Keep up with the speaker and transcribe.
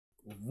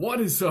What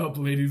is up,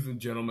 ladies and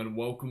gentlemen?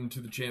 Welcome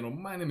to the channel.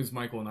 My name is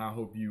Michael, and I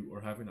hope you are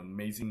having an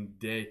amazing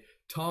day.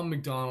 Tom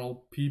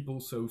MacDonald, people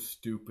so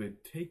stupid.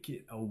 Take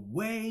it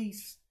away.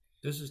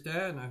 This is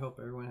Dad, and I hope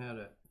everyone had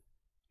a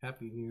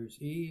happy New Year's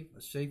Eve,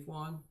 a safe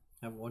one.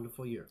 Have a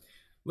wonderful year.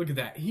 Look at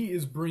that. He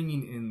is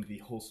bringing in the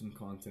wholesome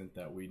content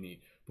that we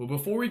need. But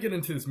before we get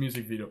into this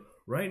music video,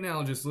 right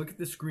now, just look at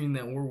the screen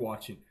that we're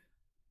watching.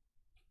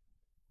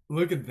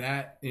 Look at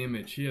that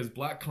image. He has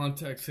black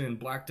contacts in,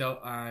 blacked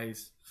out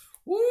eyes.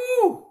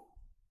 Woo!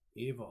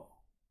 Evil.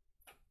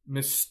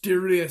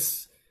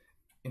 Mysterious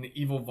and an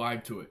evil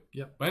vibe to it.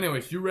 Yep. But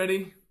anyways, you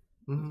ready?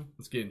 Mm-hmm.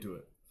 Let's get into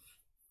it.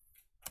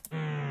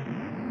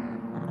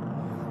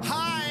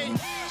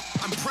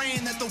 I'm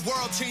praying that the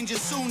world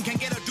changes soon. Can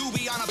get a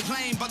doobie on a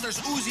plane, but there's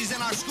Uzis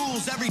in our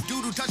schools. Every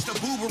dude who touched a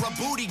boob or a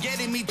booty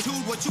getting me too.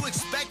 What you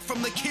expect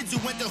from the kids who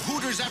went to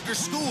Hooters after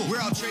school?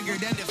 We're all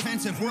triggered and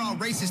defensive. We're all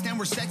racist and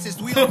we're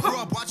sexist. We all grew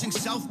up watching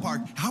South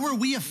Park. How are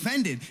we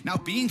offended? Now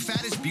being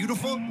fat is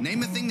beautiful.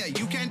 Name a thing that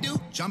you can't do.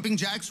 Jumping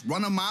jacks,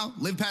 run a mile,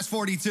 live past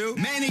 42.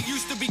 Man, it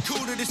used to be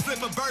cool to just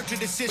flip a bird to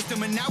the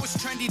system, and now it's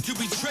trendy to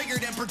be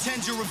triggered and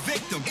pretend you're a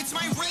victim. It's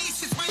my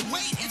race, it's my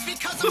weight, it's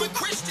because I'm a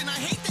Christian. I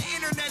hate the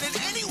internet and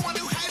anyone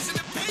who has an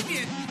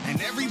opinion.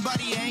 And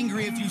everybody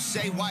angry if you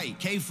say white.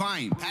 Okay,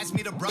 fine. Pass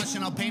me the brush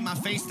and I'll paint my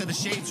face to the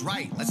shades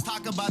right. Let's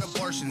talk about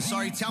abortion.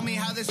 Sorry, tell me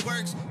how this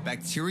works.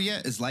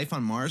 Bacteria is life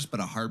on Mars, but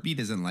a heartbeat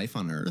isn't life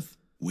on Earth?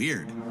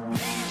 Weird.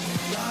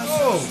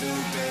 Oh!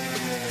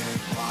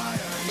 Why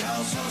are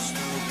y'all so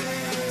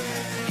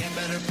stupid? Get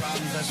better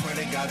problems, I swear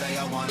to God that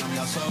y'all want them.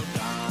 Y'all so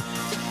dumb.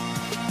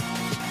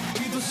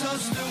 People so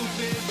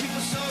stupid,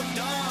 people so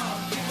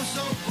dumb. People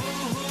so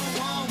boo-hoo,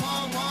 wah.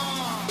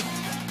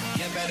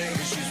 Get better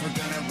issues, we're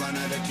gonna run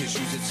out of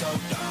tissues, it's so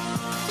dumb.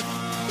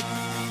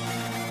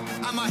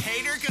 I'm a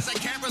hater cause I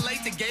can't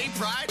relate to gay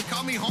pride.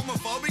 Call me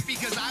homophobic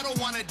because I don't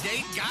want to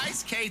date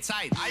guys.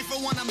 K-tight. I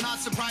for one am not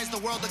surprised the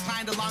world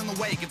declined along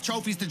the way. Give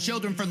trophies to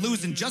children for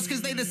losing just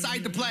cause they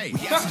decide to play.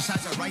 We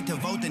exercise our right to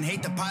vote and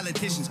hate the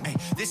politicians. Ay,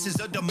 this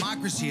is a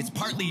democracy, it's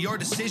partly your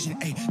decision.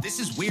 Ay, this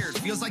is weird,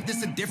 feels like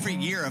this a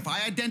different year. If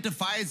I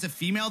identify as a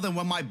female, then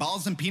when my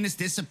balls and penis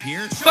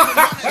disappear. Children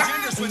want a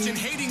gender switch and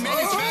hating men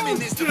is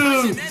feminist.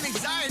 Depression and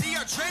anxiety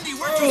are trendy,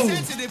 we're too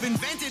sensitive.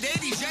 Invented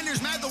 80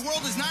 genders, mad the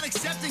world is not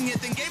accepting it.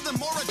 Then gave them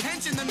more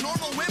attention than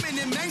normal women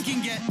and men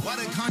can get. What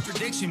a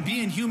contradiction,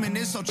 being human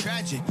is so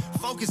tragic.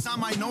 Focus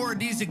on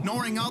minorities,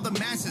 ignoring all the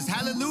masses.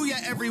 Hallelujah,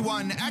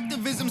 everyone.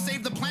 Activism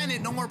saved the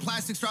planet. No more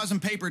plastic straws and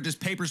paper,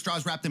 just paper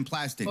straws wrapped in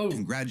plastic.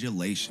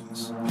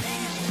 Congratulations.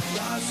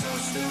 Y'all so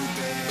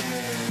stupid.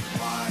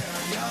 Why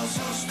are y'all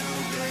so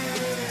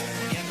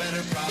stupid? Get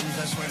better problems,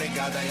 I swear to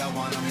God that y'all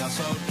want them. Y'all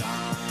so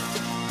dumb.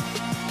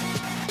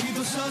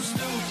 People so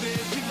stupid,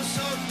 people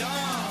so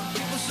dumb.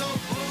 People so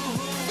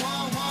boo-hoo,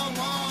 wah.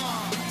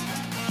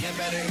 Get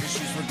better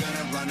issues, we're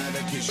gonna run out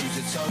of tissues,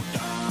 it's so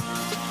dumb.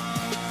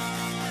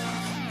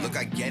 Look,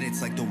 I get it,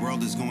 it's like the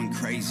world is going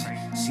crazy.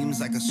 Seems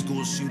like a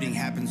school shooting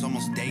happens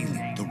almost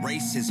daily. The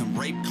racism,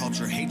 rape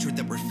culture, hatred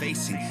that we're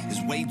facing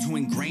is way too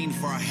ingrained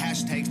for our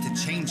hashtags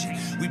to change it.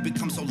 We've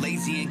become so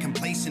lazy and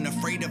complacent,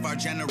 afraid of our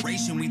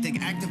generation. We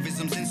think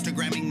activism's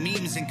Instagramming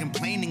memes and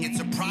complaining. It's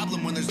a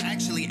problem when there's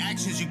actually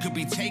actions you could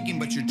be taking,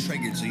 but you're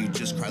triggered, so you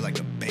just cry like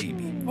a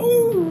baby.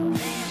 Ooh!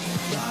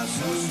 Y'all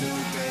so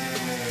stupid.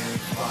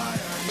 Why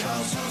are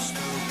y'all so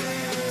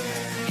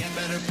stupid? Get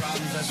better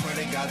problems, I swear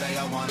to God that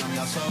y'all want them.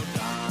 Y'all so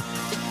dumb.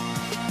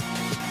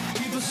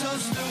 People so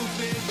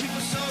stupid,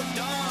 people so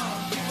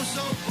dumb. People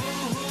so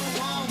boo-hoo,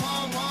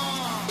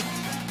 wah.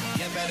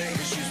 Get better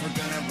issues, we're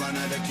gonna run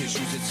out of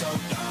tissues, it's so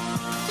dumb.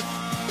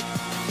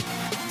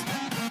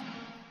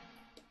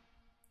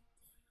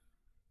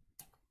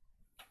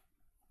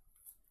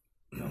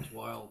 That was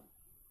wild.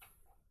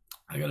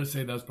 I gotta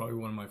say, that's probably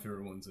one of my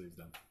favorite ones that he's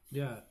done.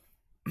 Yeah.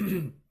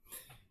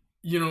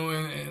 You know,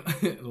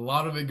 and a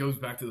lot of it goes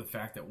back to the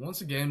fact that,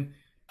 once again,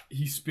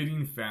 he's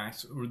spitting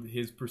facts or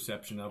his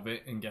perception of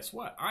it. And guess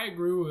what? I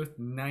agree with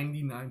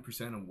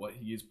 99% of what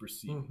he is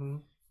perceiving. Mm-hmm.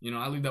 You know,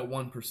 I leave that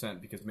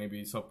 1% because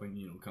maybe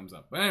something, comes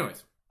up. But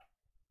anyways.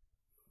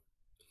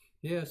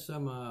 Yeah,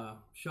 some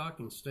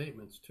shocking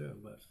statements, too,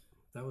 but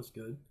that was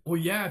good. Well,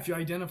 yeah, if you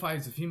identify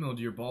as a female,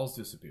 do your balls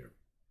disappear?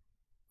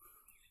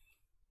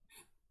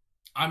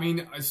 I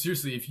mean,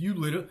 seriously, if you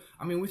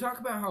we talk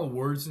about how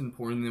words are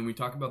important, and then we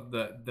talk about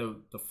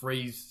the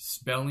phrase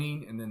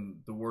spelling, and then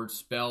the word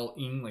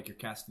spelling, like you're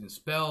casting a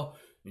spell,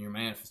 and your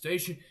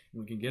manifestation,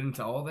 and we can get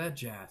into all that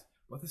jazz.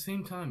 But at the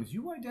same time, as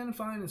you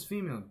identifying as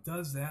female,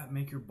 does that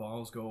make your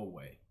balls go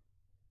away?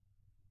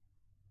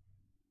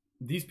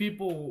 These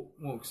people,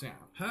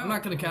 I'm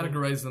not going to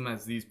categorize them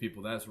as these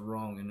people. That's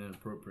wrong and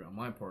inappropriate on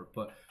my part.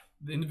 But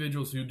the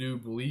individuals who do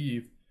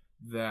believe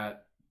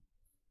that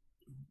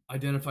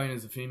identifying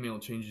as a female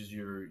changes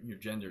your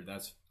gender,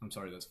 that's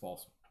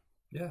false.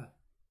 Yeah.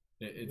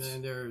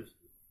 And there's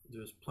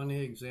plenty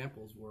of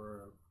examples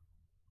where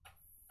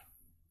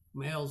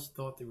males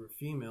thought they were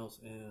females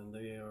and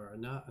they are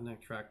not an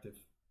attractive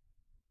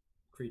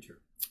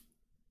creature.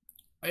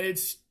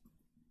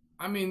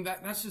 I mean,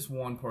 that's just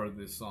one part of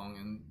this song,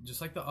 and just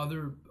like the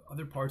other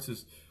parts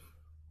is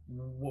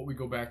what we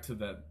go back to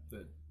the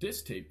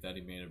diss tape that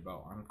he made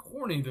about I'm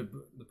corny,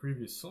 the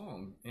previous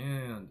song,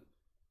 and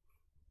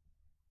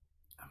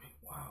I mean,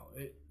 wow,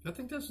 I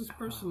think that's his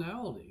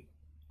personality.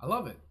 I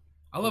love it.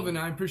 I love it, and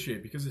I appreciate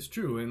it because it's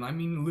true. And I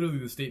mean, literally,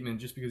 the statement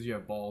 "just because you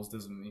have balls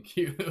doesn't make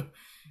you," it.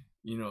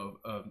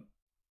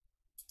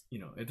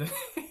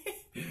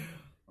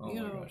 Oh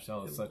my gosh,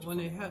 that was such. When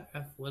they had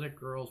athletic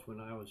girls when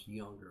I was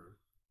younger,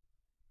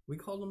 we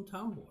called them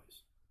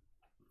tomboys,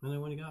 and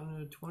then when they got into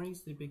their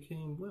 20s, they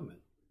became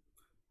women.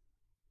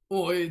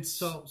 Well, it's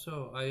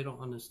so I don't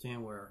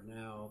understand where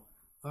now.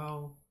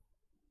 Oh,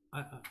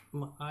 I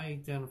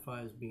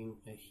identify as being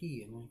a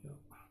he, and I go,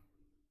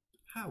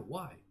 how?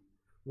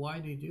 Why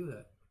do you do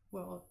that?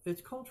 Well,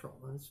 it's cultural.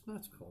 It's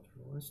not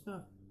cultural. It's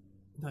not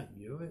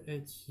you.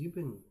 It's you've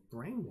been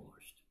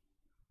brainwashed.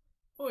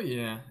 Oh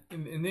yeah,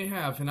 and they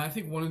have, and I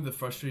think one of the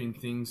frustrating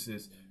things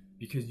is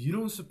because you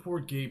don't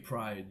support gay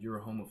pride, you're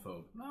a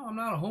homophobe. No, I'm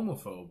not a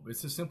homophobe.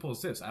 It's as simple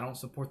as this. I don't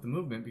support the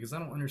movement because I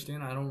don't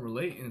understand, I don't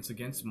relate, and it's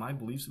against my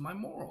beliefs and my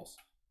morals.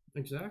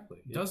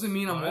 Exactly. Doesn't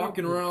mean I'm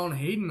walking around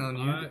hating on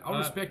you. I'll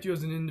respect you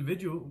as an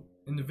individual,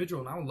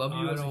 and I'll love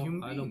you as a human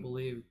being. I don't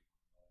believe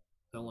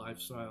the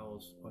lifestyle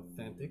is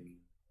authentic.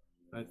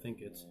 I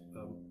think it's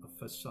a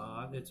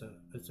facade. It's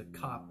a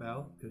cop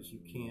out because you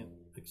can't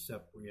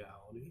accept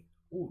reality.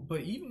 Ooh,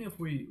 but even if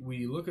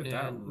we look at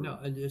that, no,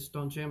 and just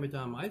don't jam it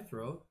down my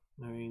throat.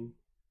 I mean,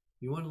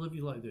 you want to live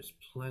your life. There's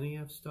plenty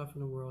of stuff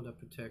in the world that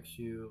protects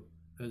you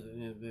as an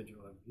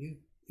individual. If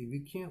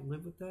you can't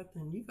live with that,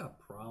 then you got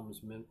problems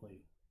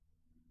mentally.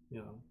 You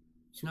know,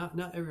 it's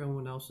not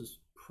everyone else's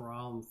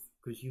problem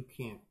because you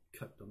can't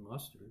cut the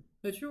mustard.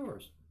 It's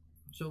yours.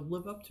 So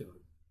live up to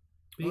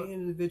it. Be an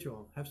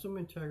individual. Have some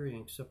integrity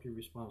and accept your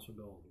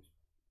responsibilities.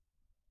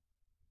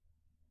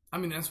 I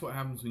mean, that's what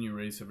happens when you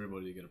race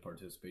everybody to get a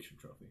participation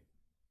trophy.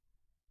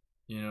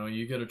 You know,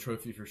 you get a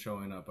trophy for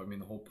showing up. I mean,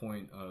 the whole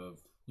point of,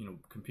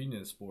 competing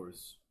in a sport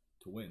is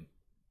to win,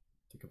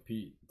 to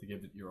compete, to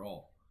give it your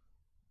all.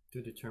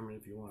 To determine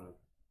if you want to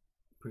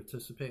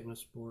participate in a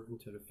sport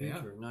into the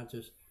future, not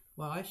just,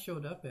 well, I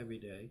showed up every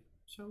day,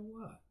 so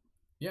what?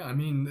 Yeah, I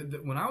mean,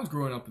 when I was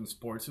growing up in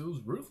sports, it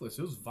was ruthless.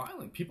 It was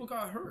violent. People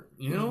got hurt,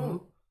 you know?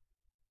 Mm-hmm.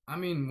 I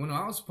mean, when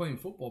I was playing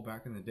football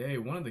back in the day,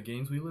 one of the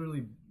games, we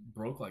literally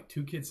broke like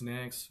 2 kids'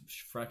 necks,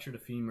 fractured a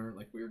femur.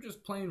 Like, we were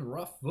just playing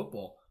rough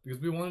football because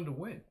we wanted to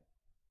win.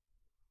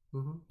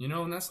 Mm-hmm. You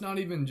know, and that's not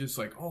even just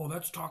like, oh,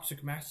 that's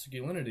toxic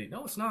masculinity.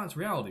 No, it's not. It's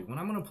reality. When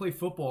I'm going to play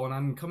football and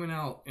I'm coming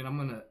out and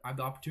I have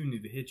the opportunity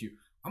to hit you,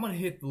 I'm going to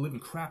hit the living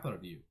crap out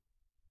of you.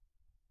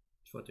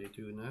 That's what they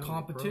do now.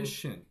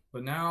 Competition.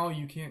 But now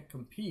you can't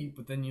compete,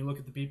 but then you look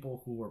at the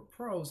people who are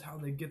pros, how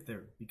they get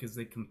there, because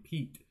they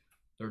compete.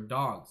 They're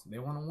dogs. They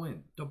want to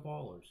win. The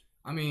ballers.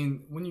 I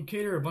mean, when you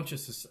cater a bunch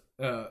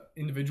of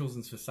individuals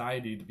in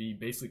society to be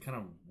basically kind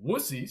of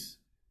wussies,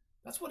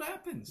 that's what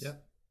happens.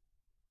 Yep.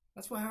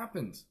 That's what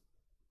happens.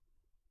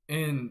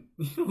 And,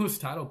 this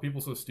title,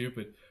 People So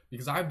Stupid,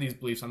 because I have these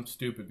beliefs, I'm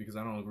stupid because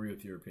I don't agree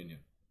with your opinion.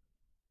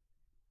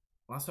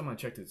 Last time I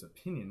checked, it's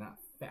opinion, not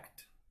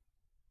fact.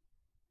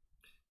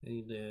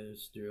 And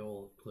there's the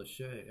old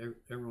cliche,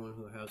 everyone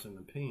who has an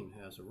opinion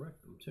has a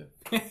rectum, too.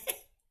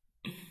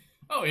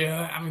 Oh,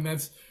 yeah, I mean,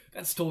 that's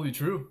totally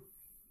true.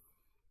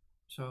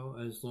 So,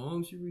 as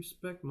long as you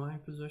respect my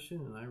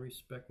position and I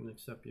respect and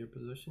accept your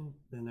position,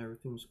 then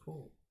everything's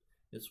cool.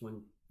 It's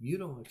when you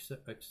don't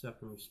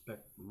accept and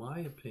respect my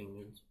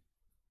opinions,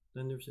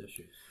 then there's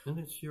issues. And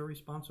it's your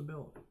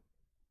responsibility.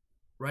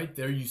 Right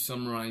there, you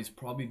summarize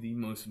probably the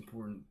most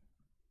important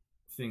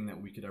thing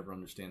that we could ever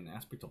understand, the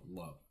aspect of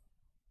love.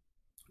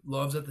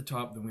 Love's at the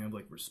top, then we have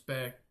like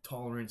respect,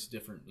 tolerance,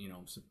 different,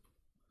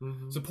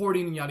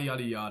 supporting, yada,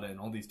 yada, yada, and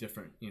all these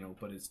different,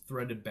 but it's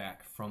threaded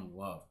back from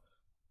love.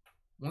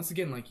 Once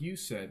again, like you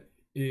said,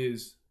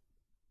 it's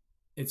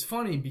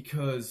funny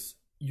because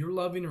you're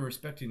loving and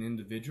respecting an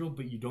individual,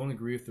 but you don't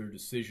agree with their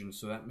decisions,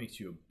 so that makes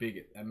you a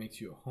bigot, that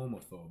makes you a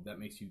homophobe, that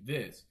makes you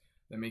this,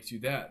 that makes you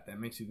that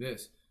makes you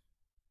this.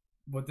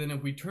 But then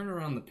if we turn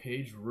around the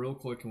page real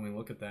quick and we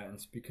look at that, and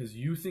it's because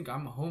you think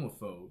I'm a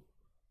homophobe,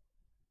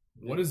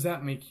 what does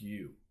that make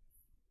you?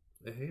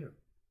 A hater.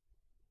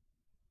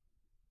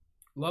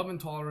 Love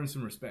and tolerance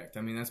and respect.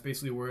 I mean, that's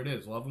basically where it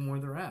is. Love them where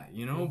they're at,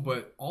 Mm-hmm.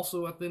 But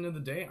also at the end of the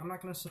day, I'm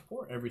not going to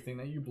support everything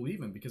that you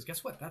believe in because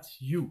guess what? That's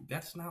you.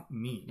 That's not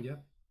me.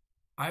 Yep.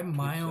 I have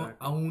my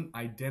own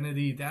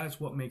identity. That is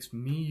what makes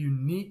me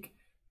unique.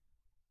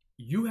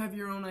 You have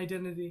your own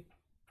identity.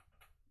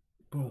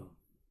 Boom.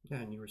 Yeah,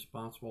 and you're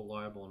responsible,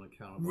 liable, and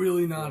accountable.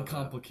 Really not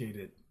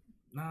complicated.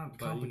 Not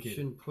but complicated. You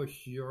shouldn't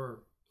push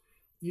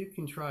You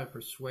can try to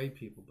persuade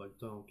people, but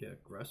don't get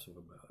aggressive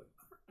about it.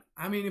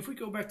 I mean, if we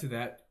go back to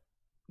that,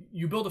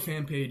 you build a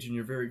fan page and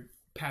you're very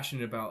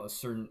passionate about a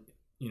certain,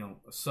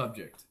 a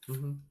subject.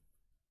 Mm-hmm.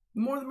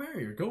 The more the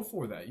merrier. Go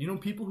for that.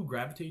 People who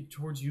gravitate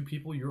towards you,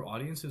 your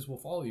audiences will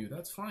follow you.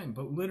 That's fine.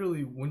 But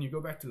literally, when you go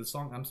back to the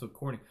song, I'm So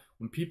Corny,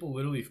 when people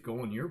literally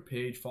go on your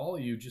page, follow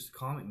you, just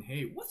comment and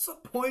hate, what's the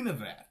point of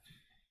that?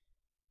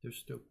 They're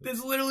stupid.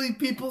 There's literally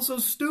people so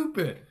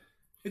stupid.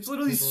 It's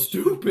literally People are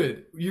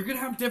stupid. You're gonna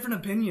have different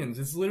opinions.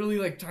 It's literally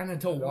like trying to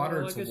tell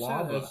water like to I said,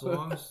 lava. as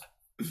long as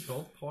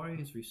both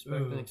parties respect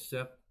and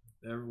accept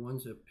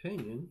everyone's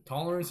opinion,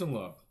 Tolerance and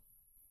love.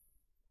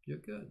 you're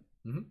good.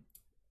 Mm-hmm.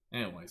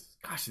 Anyways,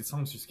 gosh, these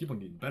songs just keep on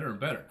getting better and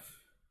better.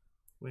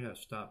 We gotta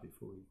stop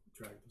before we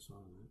drag this on.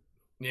 Right?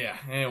 Yeah,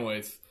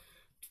 anyways.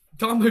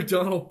 Tom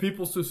MacDonald,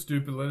 people so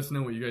stupid. Let us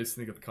know what you guys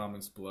think of the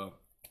comments below.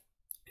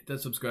 Hit that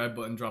subscribe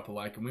button, drop a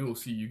like, and we will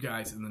see you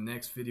guys in the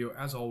next video.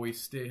 As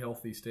always, stay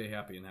healthy, stay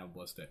happy, and have a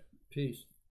blessed day. Peace.